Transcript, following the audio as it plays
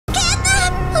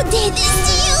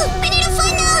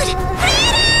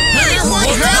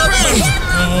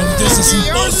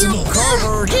impossible.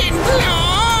 Covered in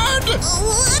blood.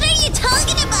 What are you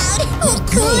talking about? Oh,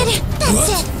 good. That's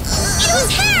it. It was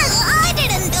her. I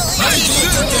didn't do it. I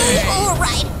did it. All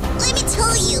right. Let me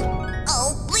tell you.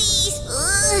 Oh, please.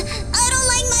 I don't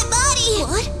like my body.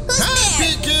 What? Who's Hi,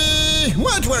 there? Picky.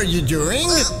 What were you doing?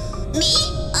 Me?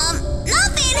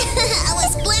 Nothing. I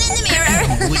was cleaning the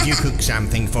mirror. Would you cook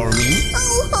something for me?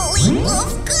 Oh, holy,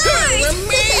 of course.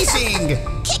 Amazing.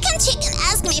 Kick and Chicken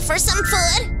asked me for some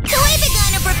food, so I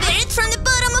began to prepare it from the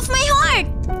bottom of my heart.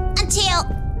 Until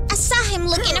I saw him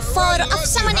looking at a photo of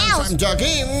someone else. I'm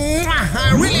Dougie.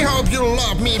 I really hope you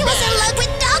love me He was in back. love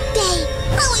with Dog Day.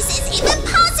 How is this even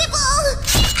possible?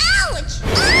 Ouch!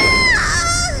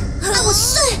 I was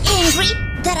so angry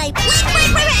that I planned my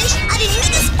revenge. I didn't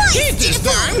make a spice It to is the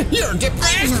food. done. You're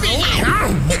depressed, Picky.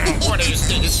 What is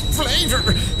this flavor?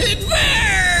 It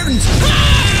burns.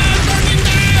 Burning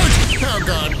out. Oh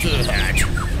God, cat.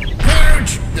 Hurt,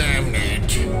 damn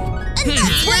it. And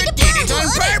that's why the Did it plan on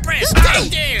was. purpose. Who did Like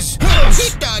it? this.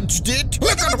 He dodged it.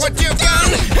 Look at what you've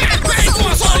done. It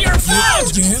was all your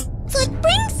fault. Yeah?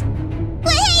 Footprints?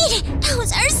 Wait!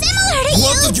 Those are similar to you!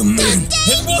 What did you mean? Dog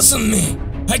Day. It wasn't me.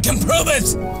 I can prove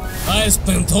it. I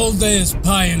spent all day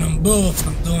spying on Bubba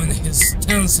from doing his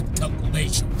extensive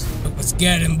calculations. I was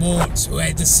getting bored, so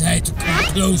I decided to come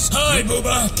close. Hi,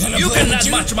 Bubba. Can I You play cannot with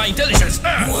you? match my intelligence.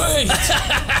 Wait!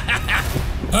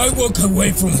 I walk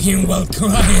away from him while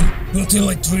crying until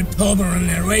I trip over an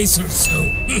eraser, so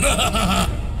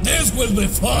this will be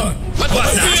fun. What was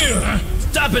Over that? here,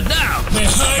 Stop it now.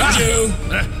 behind you.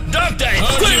 Dog Day,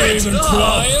 Are quit you it. even Oh,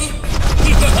 trying?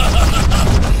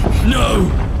 no.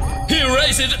 He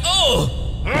erased it all.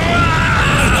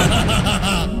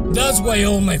 That's why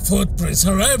all my footprints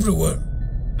are everywhere.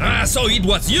 So it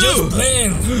was you. Just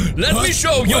playing. Let me What?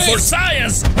 show you Wait. for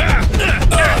science. Take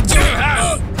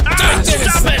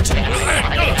this. Stop it.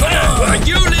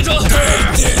 You little.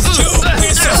 This, you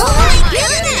piece of... Oh my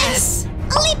goodness!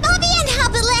 Only Bobby and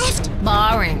Hubby left!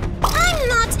 Boring. I'm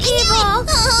not evil!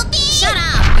 Hubby! Shut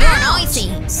up! You're noisy.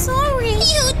 Sorry!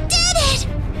 You did it!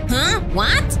 Huh?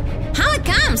 What? How it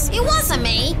comes? It wasn't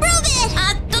me. Prove it!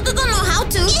 Don't know how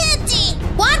to. Guilty!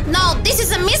 What? No, this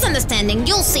is a misunderstanding.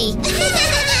 You'll see.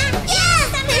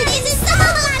 Yes! This is so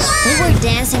much We fun! were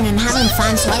dancing and having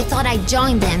fun, so I thought I'd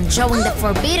join them, showing the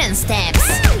forbidden steps.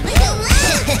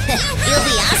 You'll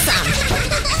be awesome.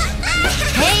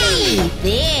 Hey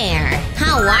there!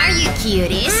 How are you,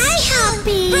 cuties? Hi,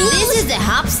 Hubby! This is the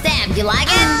hop step. You like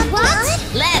it? What?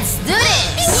 Let's do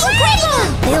this! Incredible!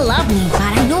 They love me, but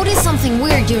I noticed something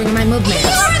weird during my movements.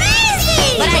 You're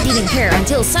amazing! But I didn't care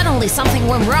until suddenly something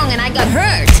went wrong and I got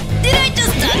hurt. Did I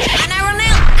just touch an arrow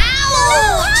nail?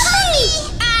 Ow!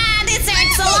 This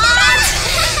hurts a lot!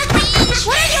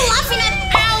 What are you laughing at?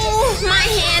 Ow! My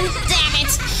hand! Damn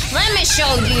it! Let me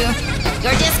show you.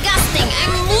 You're disgusting.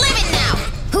 I'm leaving now.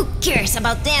 Who cares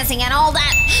about dancing and all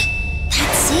that?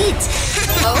 That's it.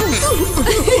 Oh.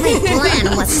 My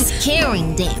plan was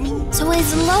scaring them. So I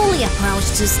slowly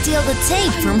approached to steal the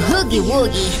tape from Hoogie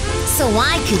Woogie, so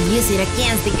I could use it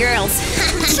against the girls.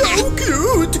 So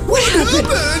good. What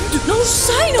happened? No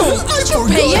signal! I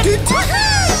forgot it.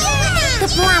 The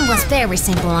plan was very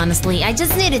simple, honestly. I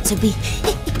just needed to be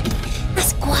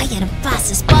as quiet and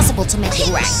fast as possible to make it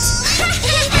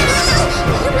right.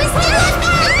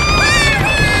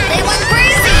 They went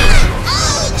crazy!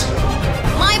 Ouch!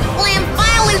 My plan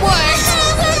finally worked!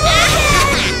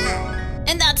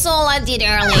 And that's all I did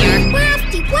earlier.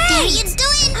 Crafty, what are you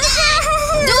doing now?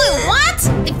 Doing what?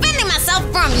 Defending myself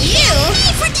from you?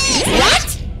 What?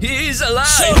 He is alive.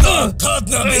 Shut up!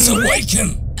 Catnap is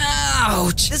awakened!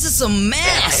 Ouch! This is a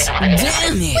mess!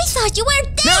 Damn We it! thought you were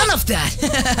dead! None of that!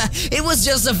 It was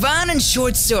just a fun and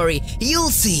short story. You'll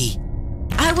see.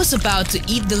 I was about to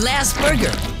eat the last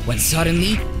burger when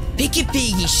suddenly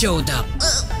PickyPiggy showed up.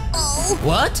 Oh,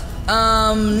 What?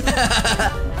 I'm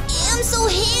so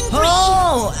hungry!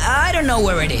 Oh, I don't know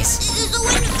where it is. This is so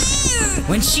unfair!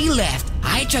 When she left,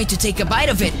 I tried to take a bite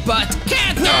of it, but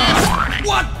Catnap!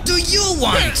 What do you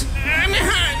want? I'm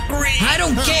hungry. I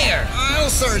don't care. I'll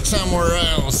search somewhere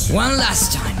else. One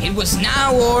last time. It was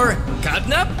now or...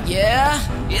 Catnap? Yeah?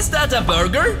 Is that a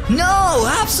burger? No,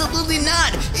 absolutely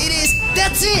not. It is...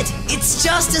 That's it. It's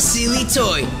just a silly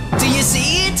toy. Do you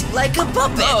see it? Like a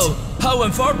puppet. Oh, how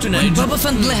unfortunate. When Bubba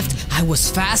Fett left, I was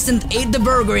fast and ate the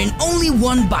burger in only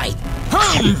one bite.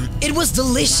 It was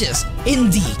delicious,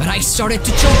 indeed. But I started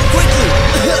to choke quickly.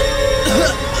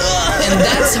 And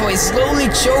that's how I slowly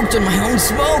choked on my own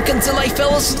smoke until I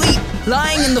fell asleep,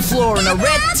 lying on the floor on a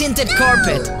red-tinted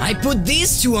carpet. I put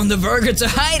these two on the burger to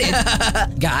hide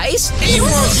it. Guys? It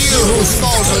was you who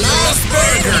stole the last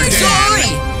burger, Dan.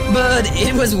 Sorry! but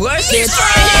it was worth it.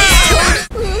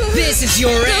 This is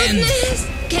your end. Goodness!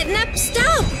 Catnap,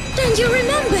 stop! Don't you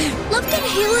remember? Love can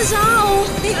heal us all.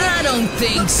 I don't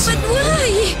think so. But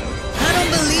why? I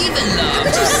don't believe in love.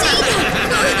 Could you say that?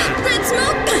 Red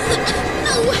smoke?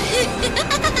 No way!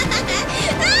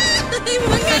 I'm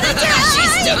gonna die!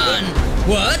 She's done.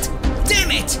 What?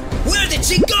 Damn it! Where did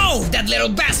she go? That little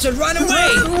bastard ran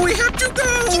away. We have to go.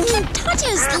 You can't touch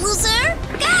us, loser!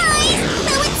 Guys,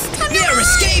 now it's time They're to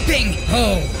escaping.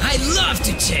 Oh, I love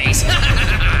to chase.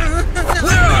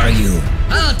 Where are you?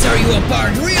 I'll tear you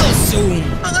apart real soon.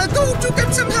 Go to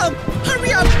get some help.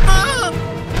 Hurry up.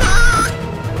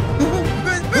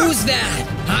 Who's that?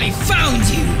 I found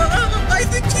you. I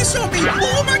think he saw me.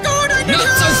 Oh my God, I need Not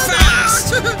so help.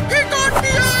 fast. He got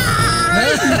me.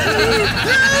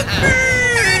 Help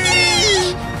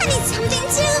me. I need something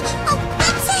too. Oh,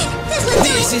 that's it. This will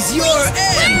do This it. is your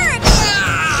end. Work.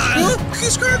 Ah!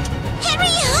 He's hurt.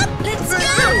 Hurry up. Let's go.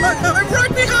 I'm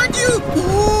right behind you.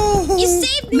 You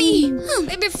saved me! We'll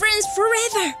be friends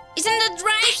forever! Isn't that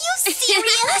right? Are you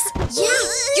serious? Yeah,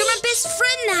 you're my best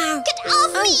friend now! Get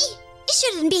off me. You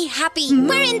shouldn't be happy.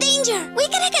 We're in danger. We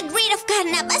gotta get rid of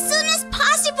Catnap as soon as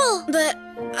possible. But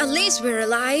at least we're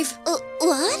alive.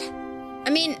 What? I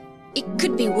mean, it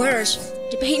could be worse.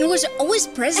 The pain was always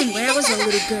present when I was a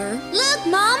little girl. Look,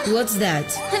 Mom. What's that?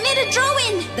 I made a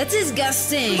drawing. That's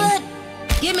disgusting. But,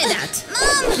 Give me that.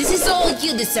 Mom. This is all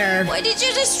you deserve. Why did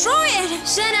you destroy it?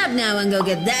 Shut up now and go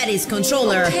get Daddy's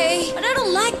controller. Okay, but I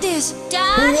don't like this.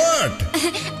 Dad, What?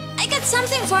 I got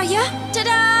something for you.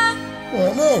 Ta-da!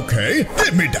 Okay,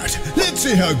 give me that. Let's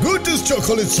see how good these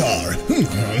chocolates are. You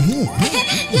like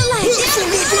it?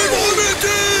 Absolutely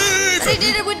vomiting! I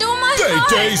did it with all my They heart.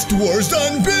 taste worse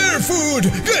than bear food.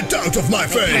 Get out of my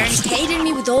Parents face. hated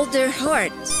me with all their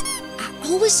hearts. I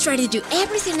always tried to do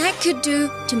everything I could do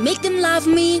to make them love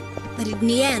me, but in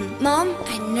the end, Mom,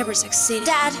 I never succeeded.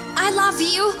 Dad, I love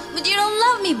you, but you don't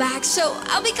love me back, so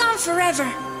I'll be gone forever.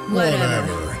 Whatever.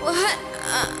 What?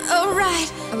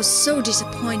 Alright. I was so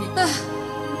disappointed.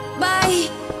 Bye.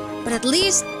 But at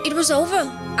least it was over.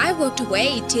 I walked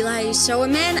away till I saw a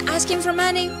man asking for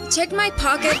money. Checked my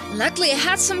pocket. Luckily, I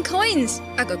had some coins.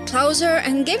 I got closer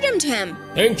and gave them to him.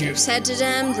 Thank you. Said to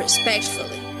them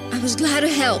respectfully. I was glad to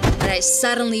help, but I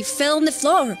suddenly fell on the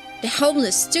floor. The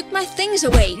homeless took my things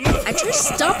away. I tried to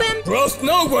stop him, Trust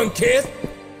no one, kid.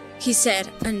 he said,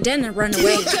 and then I ran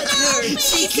away.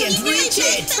 She can't reach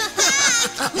it.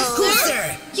 Who's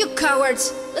there? You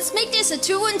cowards! Let's make this a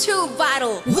 2-on-2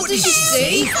 battle. What did you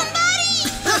say?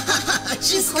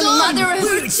 She's Oh, mother of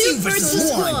We're 2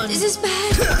 versus 1. This is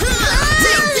bad.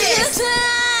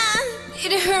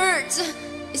 It hurts.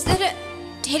 Is that a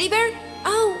teddy bear?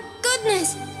 Oh,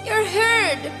 goodness. You're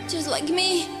hurt. Just like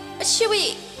me. But should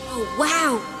we? Oh,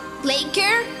 wow.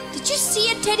 Laker, did you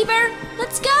see a teddy bear?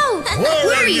 Let's go.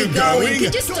 Where are you going?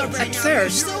 Could you stop right At now?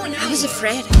 first, I was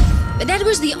afraid. But that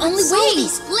was the only way.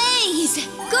 Please.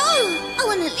 Go. I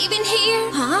want to live in here.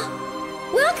 Huh?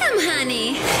 Welcome,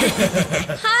 honey.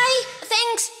 Hi.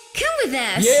 Thanks. Come with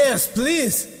us. Yes,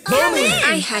 please. Come in.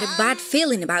 I had a bad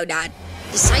feeling about that.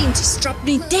 The scientists dropped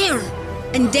me there.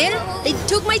 And then they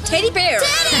took my teddy bear.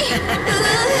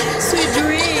 Sweet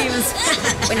dreams.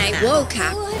 When I woke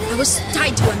up, I was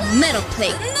tied to a metal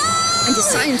plate. And the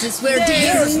scientists were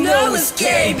there. There's no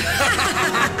escape.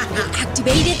 I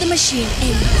activated the machine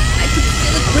and I could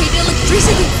feel a great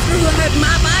electricity throughout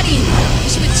my body.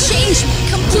 Which would change me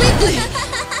completely.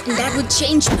 And that would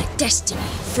change my destiny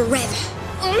forever.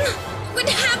 What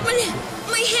happened?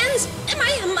 My hands? Am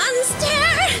I a monster?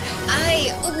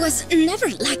 I was never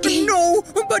lucky. No,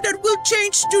 but that will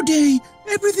change today.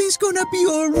 Everything's gonna be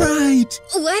alright.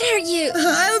 What are you?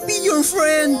 I'll be your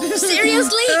friend.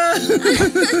 Seriously?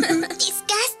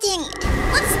 Disgusting.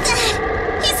 What's that?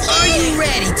 He's Are here. you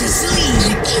ready to sleep?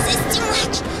 This is too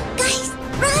much. Guys,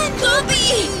 run.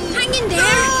 Bobby! Hang in there!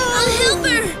 I'll help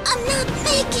her! I'm not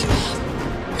making it.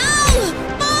 No!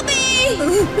 Bobby!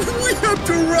 We have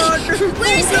to run.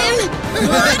 Where's him?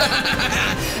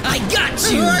 I got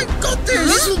you. I got This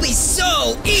this. will be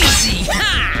so easy.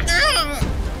 Ha!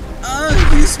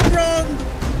 He's strong.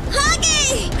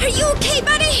 Huggy! Are you okay,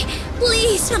 buddy?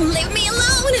 Please don't leave me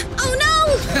alone! Oh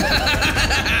no!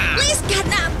 Please,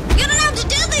 Catnap! You don't have to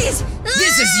do this!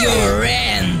 This is your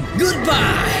end.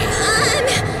 Goodbye.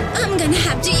 I'm gonna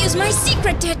have to use my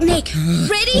secret technique.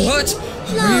 Ready? What?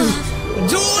 Love.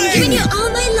 Giving Doing? you all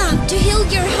my love to heal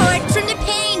your heart from the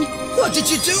pain. What did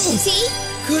you do? See?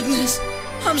 Goodness,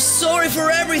 I'm sorry for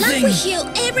Love everything. will heal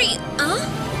every...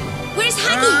 Where's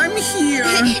Huggy? I'm here.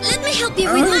 Let me help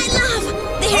you with my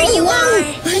love. There you wow. are.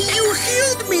 You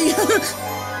healed me.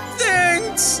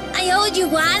 Thanks. I owed you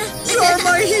one. You're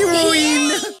my hero.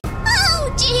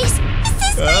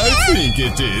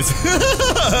 think it is?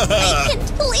 I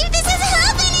can't believe this is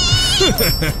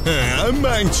happening! I'm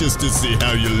anxious to see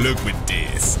how you look with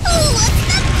this. Oh, what's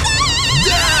the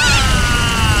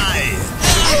Die!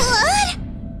 What?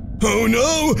 Oh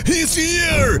no, he's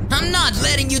here! I'm not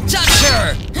letting you touch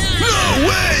her! No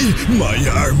way! My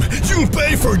arm! You'll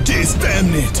pay for this,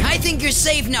 damn it! I think you're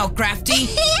safe now, Crafty.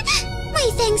 My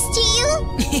thanks to you.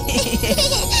 Do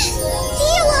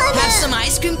you wanna... Have some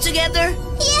ice cream together?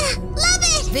 Yeah, love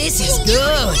it! This is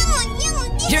good.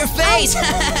 Your face!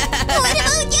 What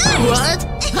about yours? What?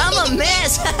 I'm a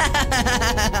mess! Do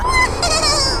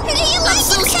you I'm like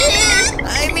so it, scared! Catnap?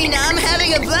 I mean, I'm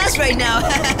having a blast right now!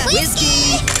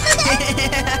 Whiskey!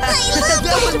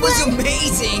 That one was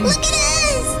amazing! Look at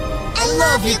us! I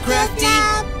love you, Crafty.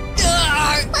 Catnap.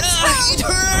 It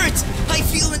hurts! I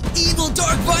feel an evil,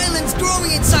 dark violence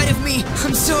growing inside of me!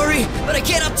 I'm sorry, but I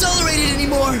cannot tolerate it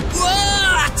anymore!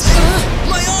 What?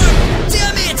 My arm!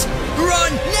 Damn it!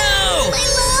 Run now! My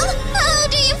love, how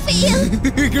do you feel?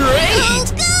 Great! Oh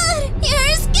God,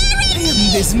 you're scaring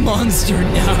me! This monster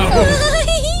now!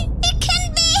 It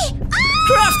can be! Ah!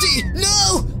 Crafty!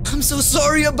 No! I'm so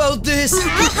sorry about this!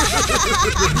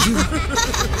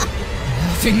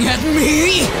 Laughing at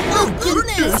me? Oh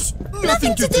goodness!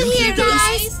 Nothing to do here,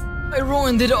 guys! I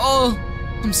ruined it all.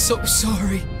 I'm so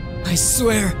sorry. I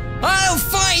swear, I'll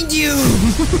find you!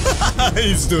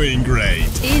 He's doing great.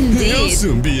 He'll Indeed.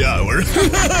 soon be ours.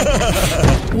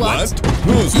 What?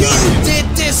 Who's You that? did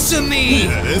this to me!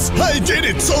 Yes, I did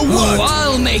it, so Oh, what?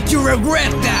 I'll make you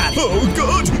regret that! Oh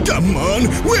God, come on!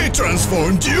 We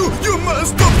transformed you! You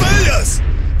must obey us!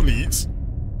 Please.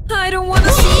 I don't want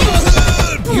to see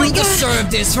it. You deserve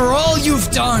this for all you've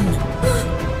done!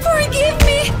 Forgive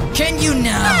me. Can you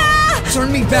now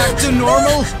turn me back to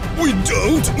normal? We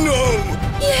don't know!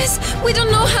 Yes, we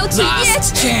don't know how to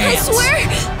Last yet. chance. I swear.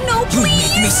 No, You make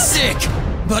me please. sick,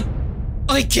 but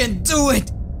I can't do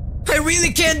it. I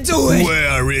really can't do it.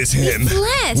 Where is him?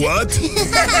 fled. What?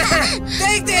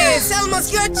 Take this,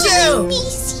 Elmo's got I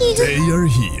miss you. They are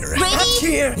here. Ready?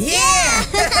 Here, yeah.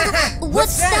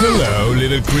 What's that? Hello,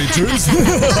 little creatures.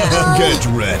 Get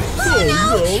ready. Oh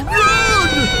no!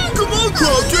 Run! Come on,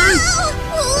 Crafty!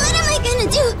 What am I gonna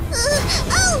do?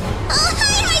 I'll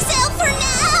hide myself for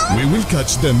now. We will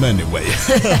catch them anyway. I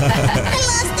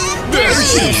lost them. There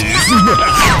she is!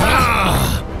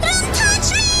 Don't touch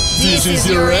me! This is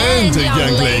your end,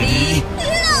 young lady.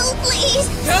 No, please.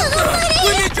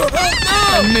 We need your help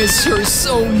now! I miss her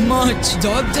so much.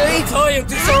 Dog day?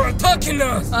 Scientists are attacking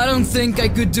us! I don't think I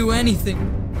could do anything.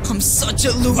 I'm such a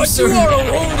But loser. you are our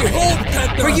only hope,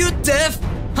 Catnap! Are you deaf?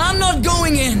 I'm not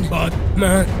going in. But,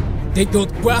 man, they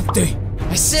got Crafty.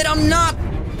 I said I'm not.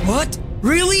 What?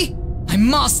 Really? I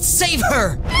must save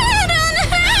her.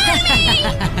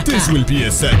 This will be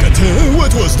a second.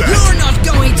 What was that? You're not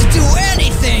going to do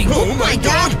anything. Oh my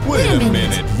God! Wait a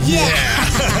minute. Yeah!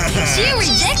 She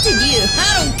rejected you.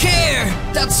 I don't care.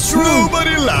 That's true.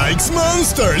 Nobody likes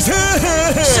monsters.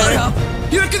 Shut up.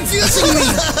 You're confusing me.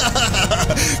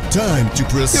 Time to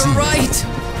proceed. You're right.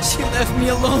 She left me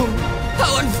alone.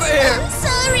 How unfair. I'm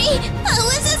sorry. I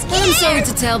was so scared. I'm sorry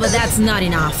to tell, but that's not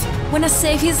enough. Wanna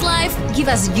save his life? Give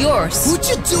us yours. Would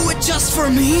you do it just for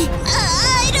me?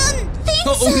 I don't think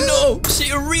so. Oh no,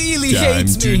 she really Time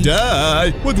hates to me.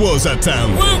 die. What was that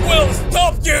sound? We will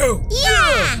stop you!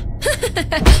 Yeah.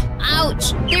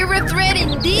 Ouch! They were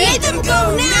threatened. Let them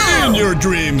go now. In your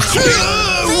dreams.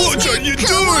 What are you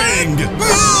doing?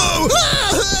 Oh!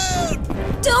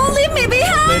 Don't leave me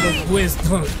behind. Little twist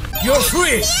tongue. You're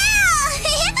free!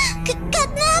 Yeah.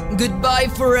 Catnap. Goodbye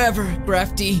forever,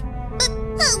 Crafty. But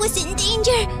I was in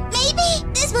danger. Maybe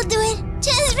this will do it.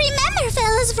 Just remember,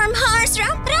 fellas from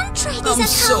Hornstromp, don't try this I'm at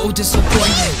so home.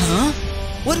 disappointed. Huh?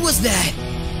 What was that?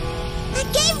 I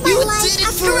gave my You life did it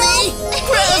after for me, all.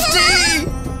 Crafty.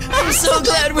 I'm so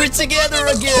glad we're together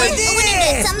again. Wanna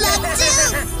get some love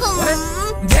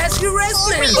too? That's your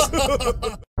wrestling!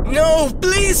 No,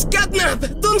 please,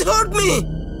 Catnap! Don't hurt me!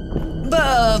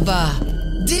 Bubba,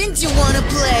 didn't you want to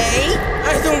play?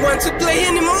 I don't want to play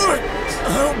anymore!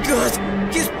 Oh God,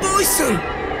 he's poison!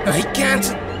 I can't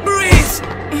breathe!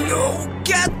 No,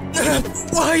 Catnap!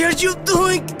 Why are you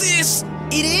doing this?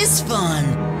 It is fun,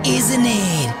 isn't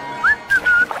it?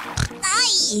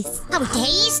 Nice. How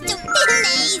tasty.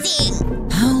 Amazing.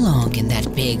 How long can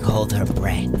that pig hold her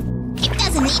breath? It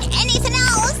doesn't need anything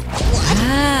else. What?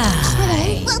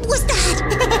 Hi. What was that?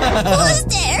 Who's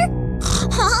there?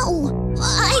 Oh,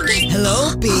 I guess.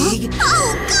 Hello, pig.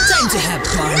 Oh God. Time to have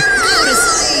fun. Go to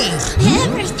sleep.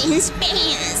 Everything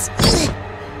spins.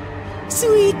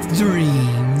 Sweet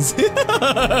dreams.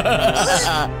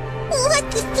 What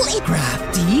the flip?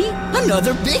 Crafty,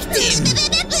 another victim.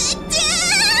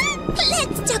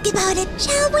 talk about it,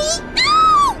 shall we?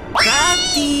 No!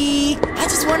 Crafty, I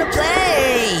just want to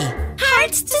play.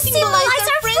 Hearts to symbolize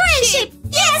our friendship!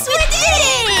 Yes, we did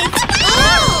it!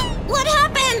 Oh! What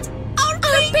happened? Our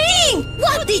painting!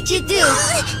 What did you do?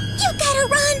 You gotta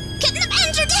run! Catnap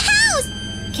entered the house!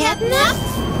 Catnap?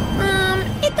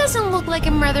 It doesn't look like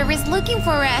a murderer is looking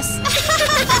for us.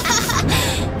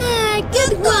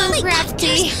 Good one,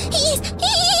 Crafty. He's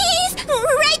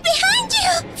right behind you!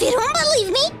 If you don't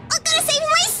believe me, I'm gonna save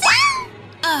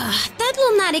myself! That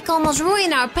lunatic almost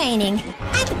ruined our painting.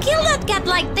 I'd kill that cat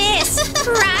like this,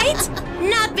 right?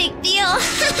 Not big deal.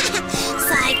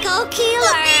 Psycho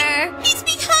killer. He's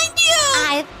behind you!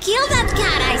 I'd kill that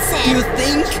cat, I said. You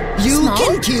think you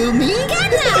can kill me?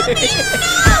 Catnap!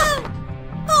 No!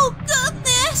 Oh,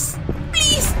 goodness!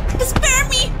 Please, spare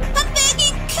me! I'm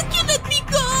begging! Can you let me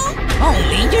go?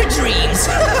 Only in your dreams.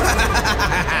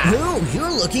 Oh,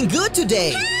 you're looking good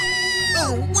today.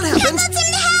 Oh, what happened? Catnap's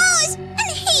in the house! And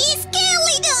he's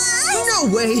killing us!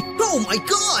 No way! Oh my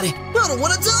god! I don't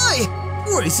want to die!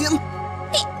 Where is him?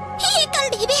 He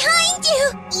can be behind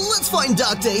you! Let's find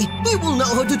Dante. He will know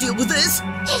how to deal with this.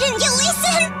 Didn't you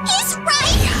listen? He's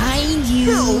right! Behind you.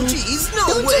 No, jeez, no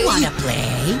Don't way. you wanna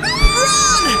play?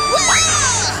 Run!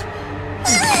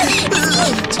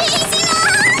 Chasing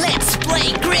us! Let's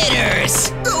play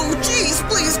critters! Oh, jeez,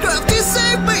 please, Crafty,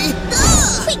 save me!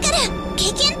 We gotta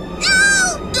kick him?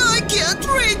 No! I can't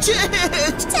reach it!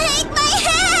 Take my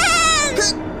hand!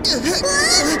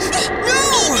 No!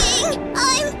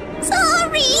 I'm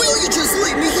sorry! Will you just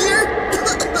leave me here?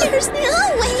 There's no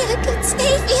way I could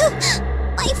save you,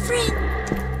 my friend.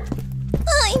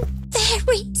 I'm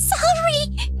very sorry.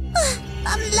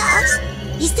 I'm lost.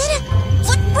 Is that a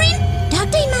footprint? That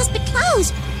day must be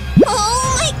close. Oh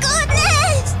my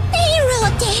goodness! He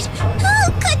wrote it. How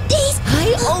could this?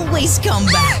 I always come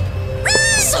back.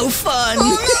 Run! So fun!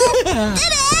 Oh no!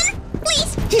 Get in!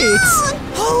 Please, It's don't!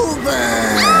 over!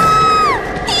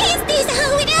 Is this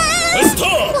how it ends?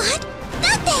 Stop! What?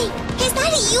 That day? Is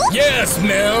that you? Yes,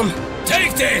 ma'am.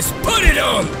 Take this. Put it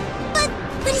on. But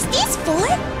what is this for?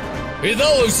 It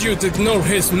allows you to ignore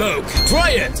his smoke.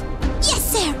 Try it. Yes,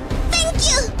 sir. Thank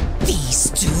you. These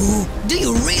two? Do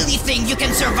you really think you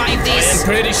can survive I am this?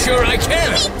 pretty sure I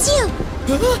can. Me too.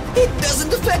 It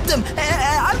doesn't affect them.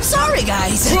 I'm sorry,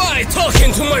 guys. Try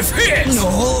talking to my face.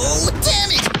 No,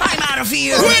 damn it! I'm out of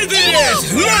here! We did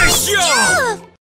it! Nice job! Job.